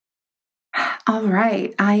All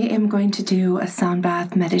right, I am going to do a sound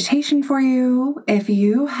bath meditation for you. If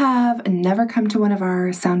you have never come to one of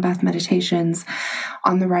our sound bath meditations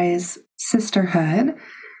on the Rise Sisterhood,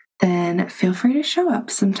 then feel free to show up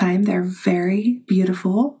sometime. They're very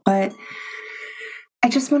beautiful, but I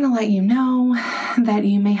just want to let you know that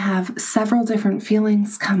you may have several different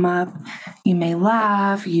feelings come up. You may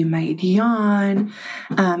laugh, you might yawn,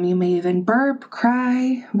 you may even burp,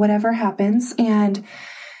 cry, whatever happens. And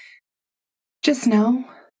just know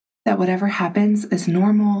that whatever happens is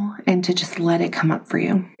normal and to just let it come up for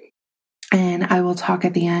you. And I will talk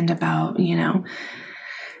at the end about,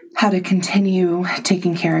 how to continue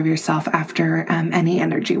taking care of yourself after any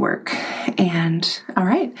energy work. And all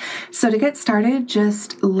right, so to get started,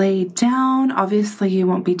 just lay down. Obviously, you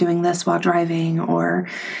won't be doing this while driving or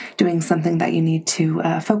doing something that you need to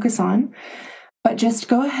focus on. But just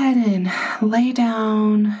go ahead and lay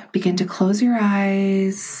down, begin to close your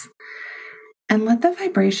eyes, and let the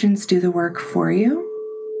vibrations do the work for you.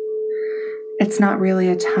 It's not really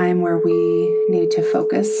a time where we need to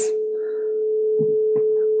focus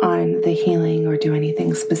on the healing or do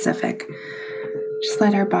anything specific. Just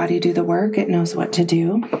let our body do the work. It knows what to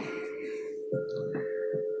do.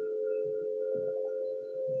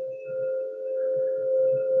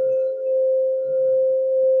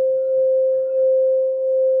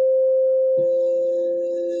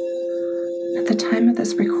 At the time of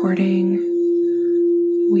this recording,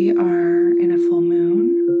 we are in a full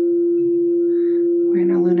moon. We're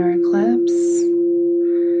in a lunar eclipse.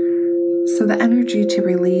 So the energy to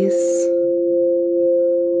release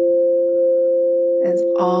is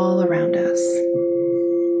all around us.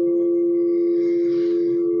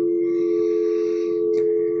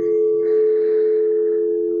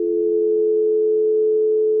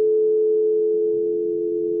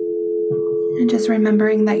 And just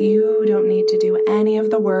remembering that you don't need to do any of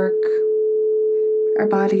the work. Our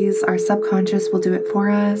bodies, our subconscious will do it for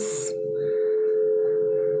us.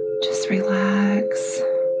 Just relax.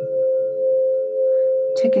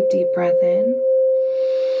 Take a deep breath in.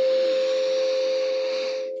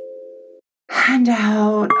 And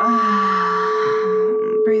out.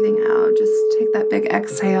 Breathing out. Just take that big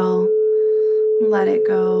exhale. Let it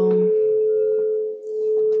go.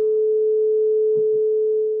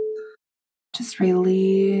 Just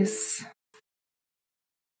release.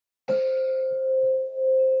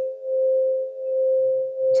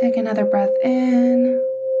 Take another breath in.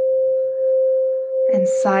 And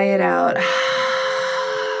sigh it out.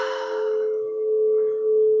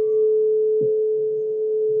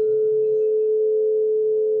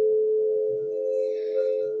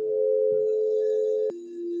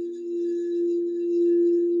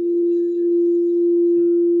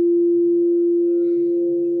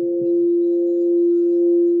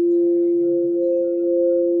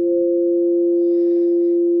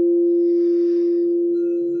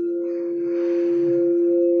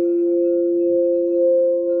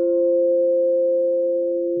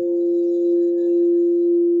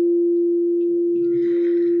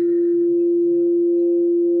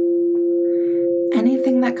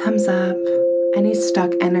 Anything that comes up, any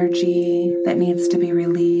stuck energy that needs to be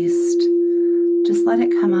released, just let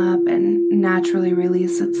it come up and naturally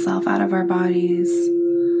release itself out of our bodies.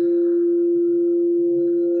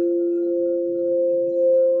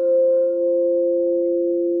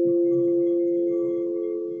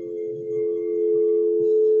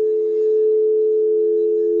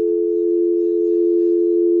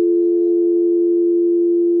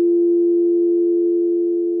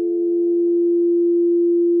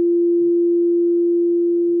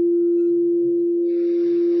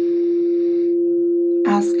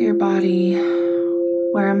 Ask your body,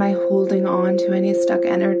 where am I holding on to any stuck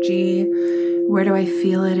energy? Where do I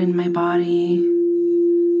feel it in my body?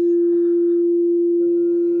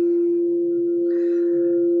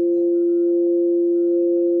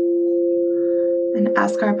 And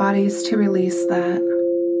ask our bodies to release that.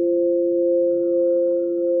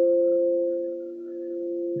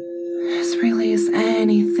 Just release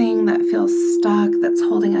anything that feels stuck, that's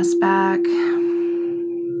holding us back.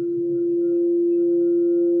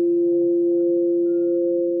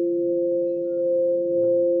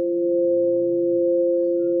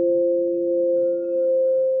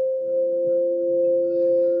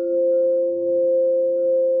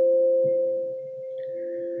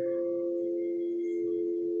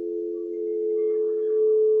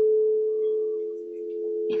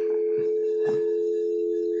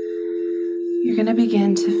 You're going to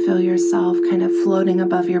begin to feel yourself kind of floating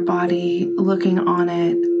above your body, looking on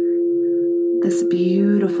it, this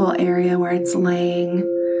beautiful area where it's laying.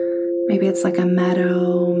 Maybe it's like a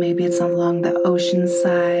meadow, maybe it's along the ocean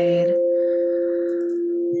side.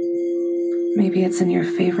 Maybe it's in your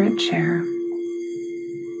favorite chair.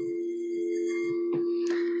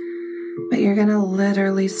 But you're going to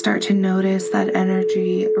literally start to notice that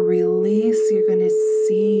energy release. You're going to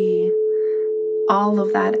see all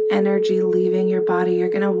of that energy leaving your body. You're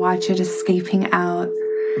going to watch it escaping out.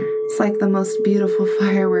 It's like the most beautiful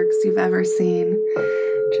fireworks you've ever seen,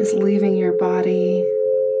 just leaving your body.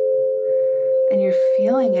 And you're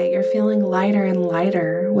feeling it. You're feeling lighter and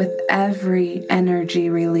lighter with every energy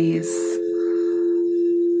release.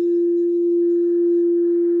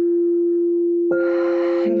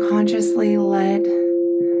 And consciously let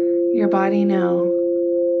your body know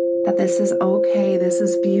that this is okay. This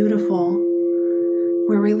is beautiful.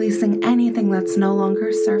 We're releasing anything that's no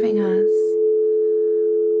longer serving us.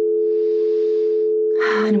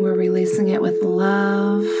 And we're releasing it with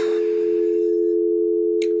love.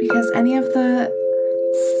 Because any of that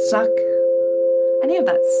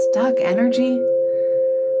stuck energy,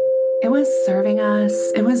 it was serving us.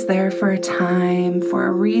 It was there for a time, for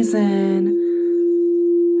a reason,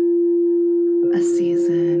 a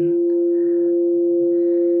season,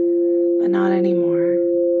 but not anymore.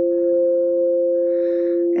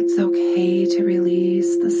 It's okay to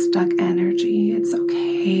release the stuck energy. It's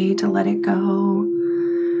okay to let it go.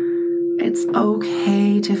 It's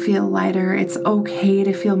okay to feel lighter. It's okay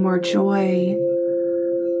to feel more joy.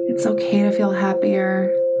 It's okay to feel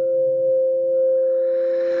happier.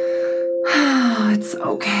 It's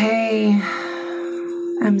okay.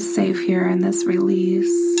 I'm safe here in this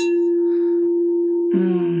release.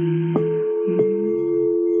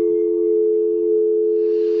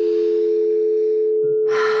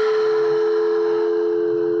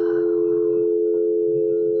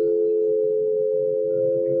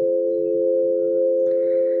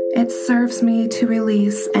 It serves me to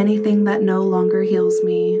release anything that no longer heals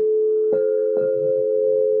me.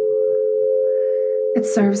 It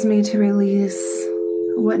serves me to release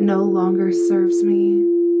what no longer serves me.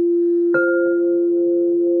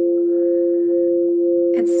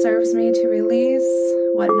 It serves me to release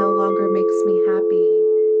what no longer makes me happy.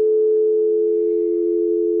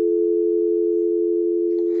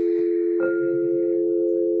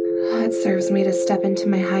 It serves me to step into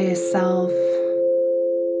my highest self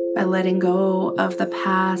by letting go of the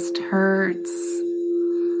past hurts.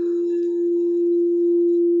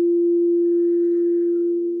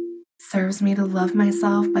 Serves me to love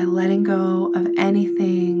myself by letting go of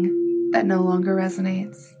anything that no longer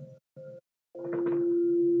resonates.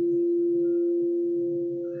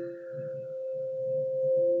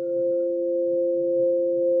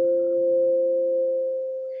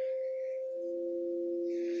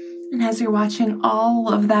 And as you're watching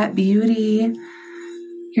all of that beauty,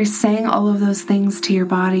 you're saying all of those things to your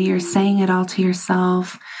body. You're saying it all to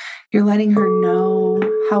yourself. You're letting her know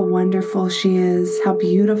how wonderful she is, how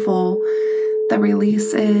beautiful the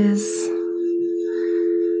release is,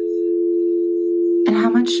 and how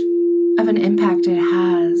much of an impact it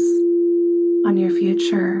has on your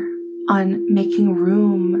future, on making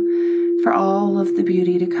room for all of the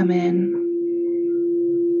beauty to come in.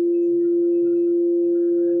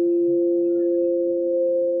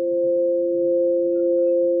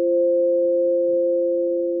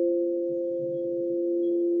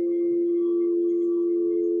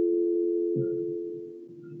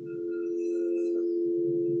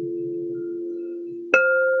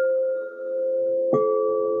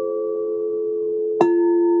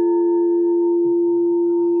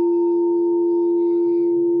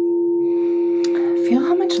 Feel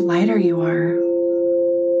how much lighter you are.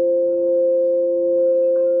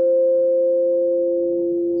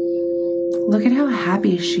 Look at how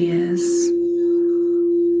happy she is.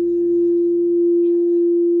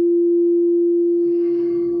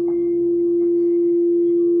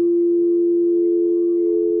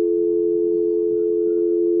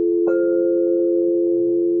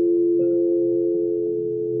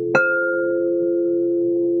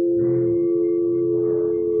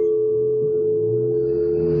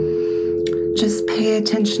 Just pay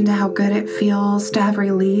attention to how good it feels to have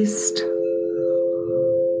released.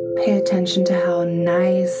 Pay attention to how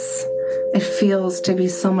nice it feels to be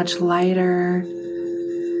so much lighter.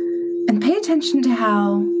 And pay attention to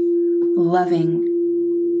how loving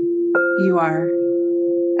you are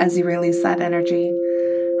as you release that energy.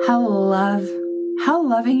 How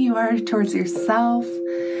loving you are towards yourself.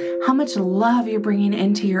 How much love you're bringing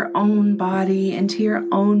into your own body, into your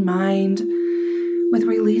own mind, with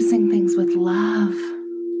releasing things with love.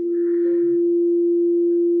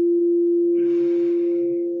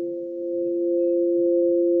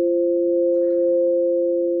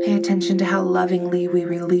 Pay attention to how lovingly we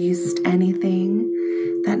released anything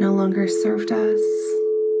that no longer served us.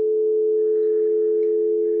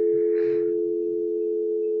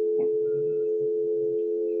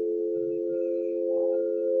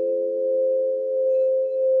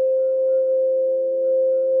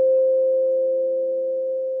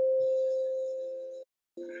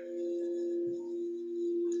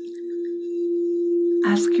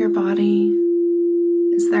 ask your body,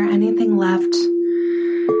 is there anything left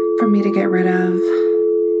for me to get rid of?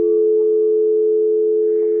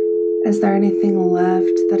 Is there anything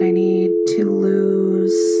left that I need to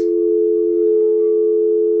lose?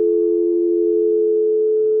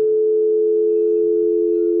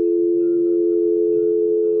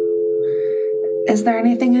 Is there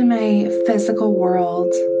anything in my physical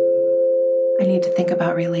world I need to think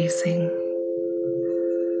about releasing?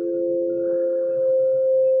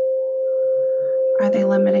 Are they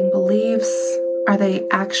limiting beliefs? Are they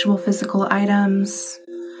actual physical items?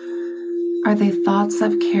 Are they thoughts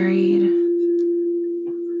I've carried?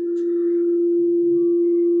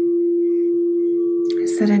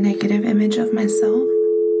 Is it a negative image of myself?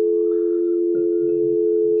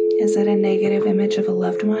 Is it a negative image of a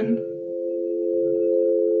loved one?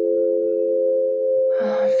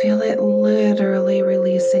 Feel it literally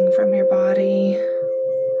releasing from your body.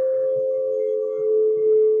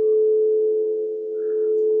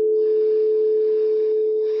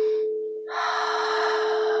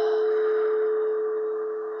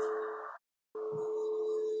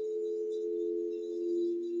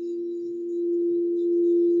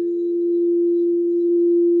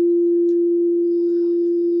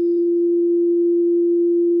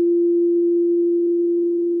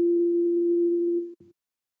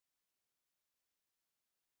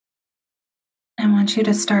 I want you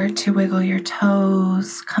to start to wiggle your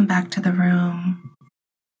toes, come back to the room,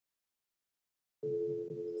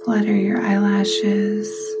 flutter your eyelashes,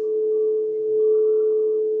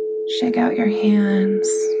 shake out your hands.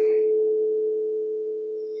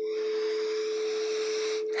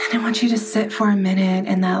 And I want you to sit for a minute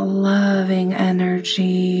in that loving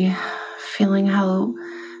energy, feeling how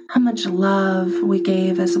much love we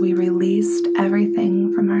gave as we released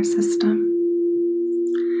everything from our system.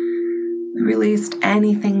 We released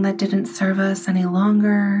anything that didn't serve us any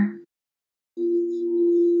longer.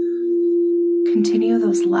 Continue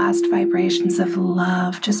those last vibrations of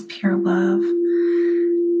love, just pure love.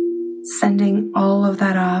 Sending all of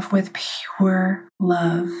that off with pure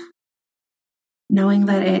love. Knowing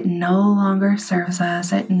that it no longer serves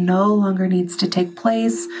us, it no longer needs to take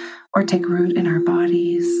place or take root in our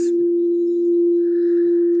bodies.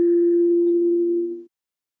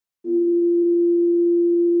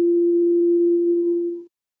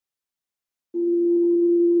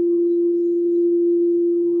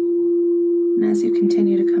 And as you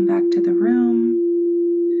continue to come back to the room,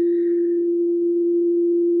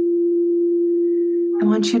 I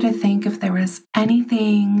want you to think if there was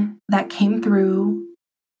anything that came through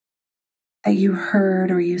that you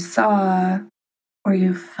heard or you saw or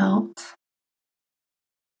you felt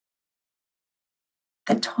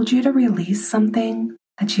that told you to release something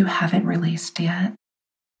that you haven't released yet.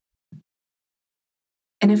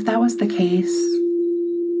 And if that was the case,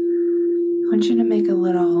 I want you to make a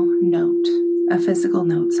little note, a physical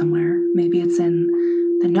note somewhere. Maybe it's in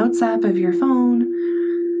the notes app of your phone.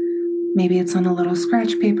 Maybe it's on a little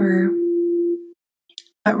scratch paper.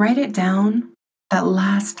 But write it down, that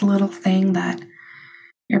last little thing that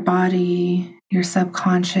your body, your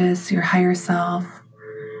subconscious, your higher self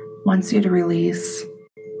wants you to release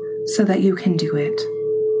so that you can do it.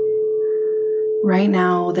 Right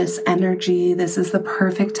now, this energy, this is the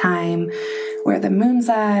perfect time where the moon's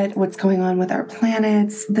at, what's going on with our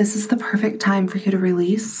planets. This is the perfect time for you to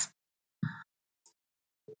release.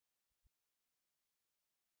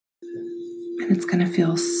 And it's going to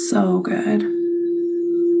feel so good.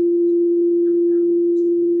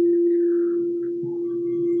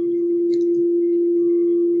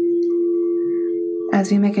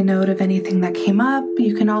 As you make a note of anything that came up,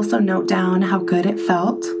 you can also note down how good it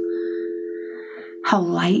felt, how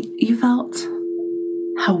light you felt,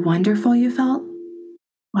 how wonderful you felt,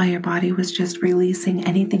 while your body was just releasing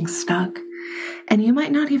anything stuck. And you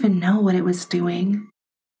might not even know what it was doing.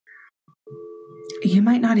 You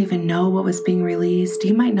might not even know what was being released.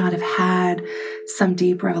 You might not have had some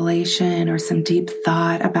deep revelation or some deep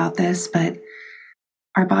thought about this, but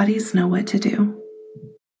our bodies know what to do.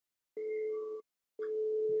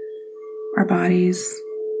 Our bodies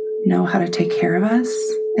know how to take care of us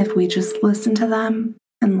if we just listen to them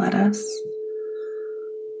and let us.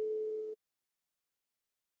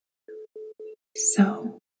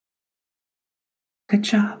 So, good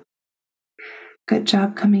job. Good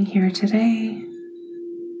job coming here today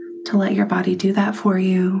to let your body do that for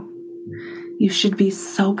you. You should be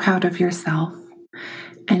so proud of yourself.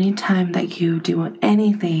 Anytime that you do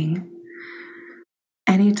anything,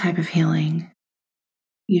 any type of healing,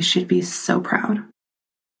 you should be so proud.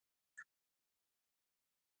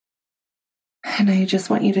 And I just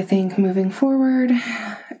want you to think moving forward,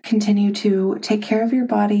 continue to take care of your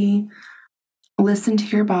body, listen to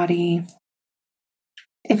your body.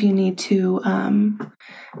 If you need to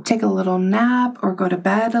take a little nap or go to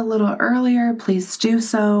bed a little earlier, please do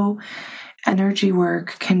so. Energy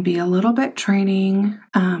work can be a little bit draining,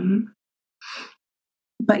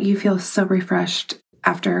 but you feel so refreshed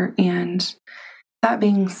after. And that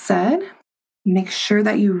being said, make sure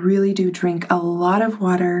that you really do drink a lot of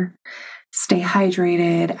water, stay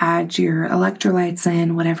hydrated, add your electrolytes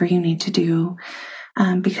in, whatever you need to do,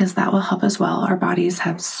 because that will help as well. Our bodies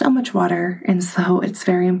have so much water, and so it's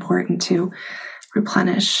very important to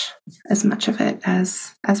replenish as much of it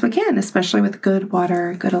as we can, especially with good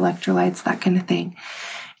water, good electrolytes, that kind of thing.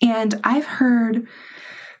 And I've heard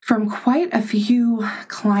from quite a few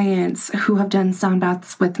clients who have done sound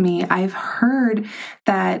baths with me, I've heard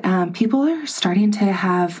that people are starting to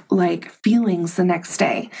have like feelings the next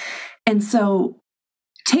day. And so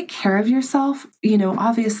take care of yourself,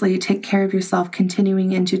 obviously take care of yourself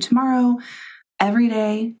continuing into tomorrow, every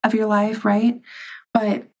day of your life, right?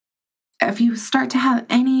 But if you start to have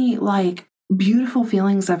any like beautiful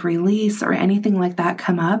feelings of release or anything like that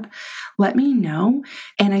come up, let me know.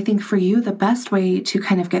 And I think for you, the best way to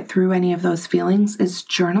kind of get through any of those feelings is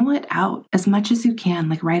journal it out as much as you can,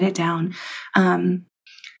 like write it down.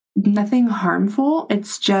 Nothing harmful.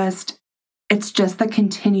 It's just the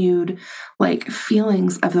continued like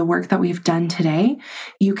feelings of the work that we've done today.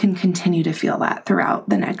 You can continue to feel that throughout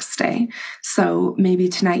the next day. So maybe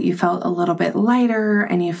tonight you felt a little bit lighter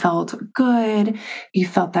and you felt good. You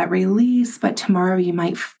felt that release, but tomorrow you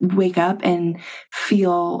might wake up and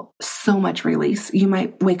feel so much release. You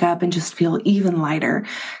might wake up and just feel even lighter.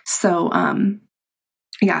 So,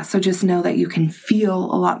 so just know that you can feel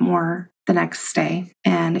a lot more the next day,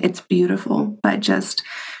 and it's beautiful, but just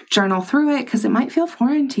journal through it because it might feel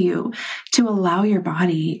foreign to you to allow your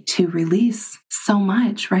body to release so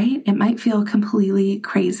much, right? It might feel completely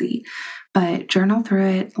crazy, but journal through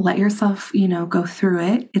it, let yourself, go through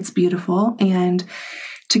it. It's beautiful. And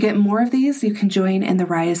to get more of these, you can join in the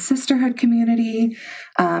Rise Sisterhood community.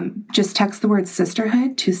 Just text the word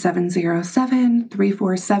sisterhood to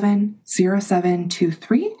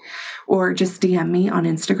 707-347-0723, or just DM me on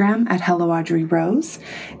Instagram at Hello Audrey Rose,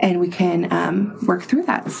 and we can work through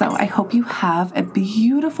that. So I hope you have a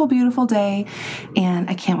beautiful, beautiful day, and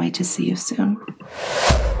I can't wait to see you soon.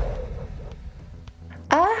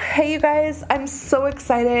 Hey you guys, I'm so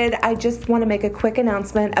excited. I just want to make a quick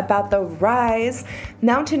announcement about the Rise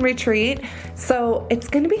Mountain Retreat. So it's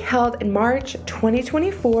going to be held in March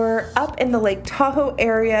 2024 up in the Lake Tahoe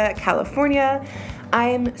area, California.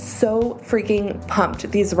 I'm so freaking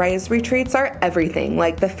pumped. These Rise retreats are everything.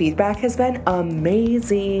 Like, the feedback has been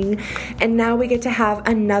amazing. And now we get to have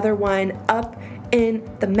another one up in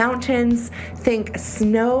the mountains. Think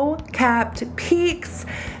snow-capped peaks,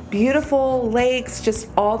 beautiful lakes, just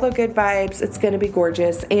all the good vibes. It's going to be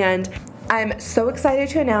gorgeous. And I'm so excited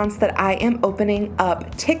to announce that I am opening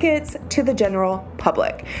up tickets to the general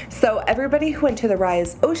public. So everybody who went to the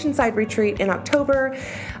Rise Oceanside retreat in October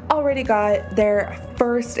already got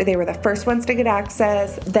they were the first ones to get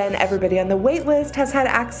access. Then everybody on the wait list has had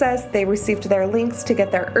access. They received their links to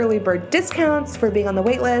get their early bird discounts for being on the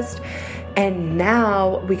wait list. And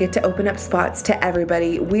now we get to open up spots to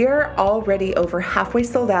everybody. We are already over halfway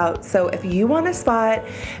sold out. So if you want a spot,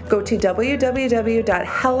 go to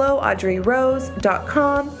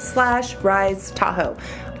www.helloaudreyRose.com/Rise Tahoe,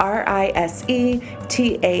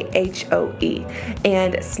 RISETAHOE,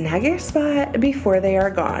 and snag your spot before they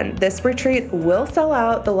are gone. This retreat will sell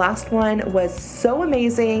out. The last one was so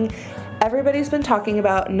amazing. Everybody's been talking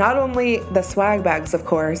about not only the swag bags, of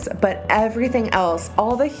course, but everything else,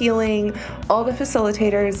 all the healing, all the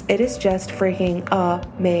facilitators. It is just freaking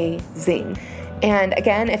amazing. And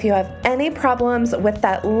again, if you have any problems with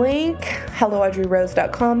that link,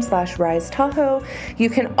 helloaudreyrose.com/Rise Tahoe,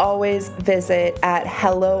 you can always visit at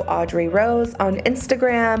Hello Audrey Rose on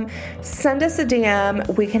Instagram. Send us a DM.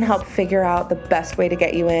 We can help figure out the best way to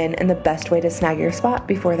get you in and the best way to snag your spot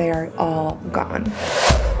before they are all gone.